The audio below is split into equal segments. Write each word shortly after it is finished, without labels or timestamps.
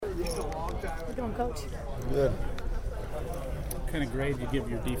How you doing, Coach? Good. What kind of grade do you give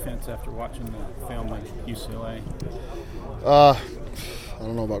your defense after watching the film at UCLA? I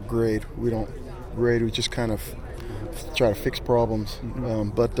don't know about grade. We don't grade. We just kind of try to fix problems.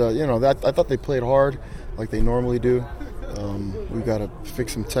 I thought they played hard like they normally do. We've got to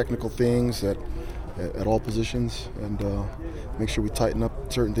fix some technical things at all positions and make sure we tighten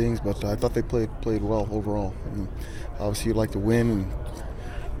up certain things. But I thought they played well overall. Obviously, you'd like to win and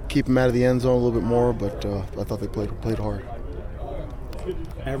keep them out of the end zone a little bit more, but I thought they played hard.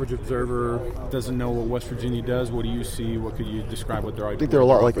 Average observer doesn't know what West Virginia does. What do you see? What could you describe what their I think they're a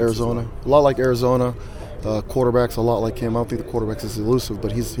lot like Arizona. Quarterback's a lot like him. I don't think the quarterback is elusive,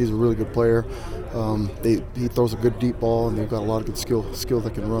 but he's a really good player. He throws a good deep ball, and they've got a lot of good skill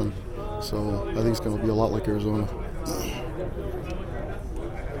that can run. So I think it's going to be a lot like Arizona.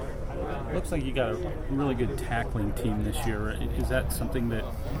 Looks like you got a really good tackling team this year. Is that something that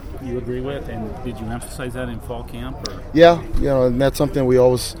you agree with, and did you emphasize that in fall camp? Or? Yeah, and that's something we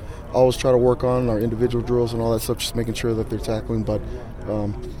always try to work on, our individual drills and all that stuff, just making sure that they're tackling. But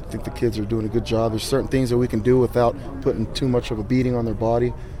I think the kids are doing a good job. There's certain things that we can do without putting too much of a beating on their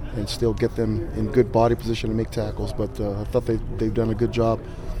body and still get them in good body position to make tackles. But I thought they've done a good job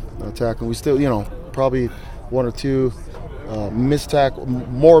tackling. We still, probably one or two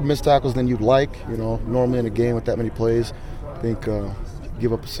more missed tackles than you'd like. Normally in a game with that many plays, I think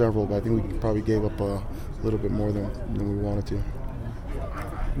give up several, but I think we probably gave up a little bit more than we wanted to.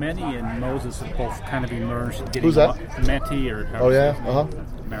 Mehdi and Moses have both kind of emerged. Who's that? Mehdi or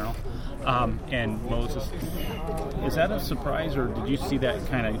Merrill. And Moses. Is that a surprise, or did you see that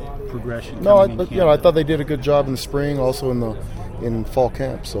kind of progression? No, I thought they did a good job in the spring, also in fall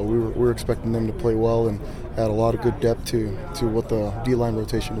camp. So we were expecting them to play well and add a lot of good depth to what the D-line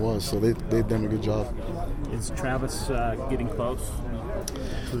rotation was. So they've done a good job. Is Travis getting close?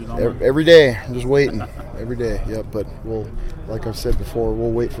 Every day, I'm just waiting. Every day, yeah. But like I've said before,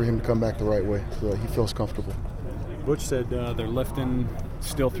 we'll wait for him to come back the right way so that he feels comfortable. Butch said they're lifting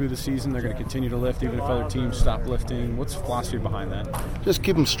still through the season. They're going to continue to lift even if other teams stop lifting. What's the philosophy behind that? Just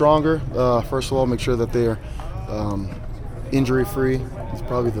keep them stronger. First of all, make sure that they're injury-free. It's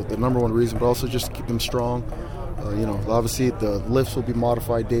probably the number one reason, but also just keep them strong. Obviously the lifts will be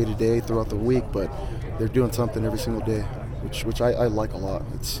modified day to day throughout the week, but they're doing something every single day, which I like a lot.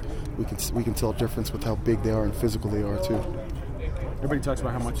 We can tell a difference with how big they are and physical they are too. Everybody talks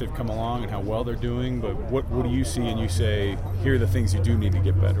about how much they've come along and how well they're doing, but what do you see and you say, here are the things you do need to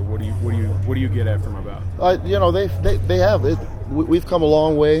get better? What do you get at from about? They have it. We've come a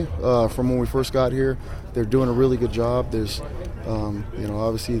long way from when we first got here. They're doing a really good job. There's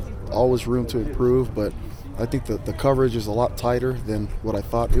obviously always room to improve, but I think that the coverage is a lot tighter than what I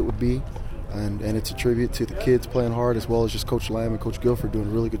thought it would be. And it's a tribute to the kids playing hard, as well as just Coach Lamb and Coach Guilford doing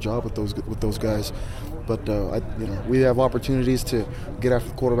a really good job with those guys. But we have opportunities to get after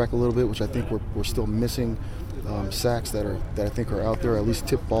the quarterback a little bit, which I think we're still missing. Sacks that I think are out there, at least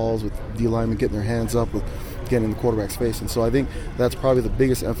tip balls with D linemen getting their hands up with getting in the quarterback's face. And so I think that's probably the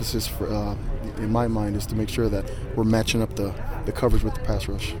biggest emphasis in my mind, is to make sure that we're matching up the coverage with the pass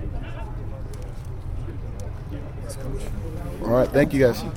rush. All right, thank you guys.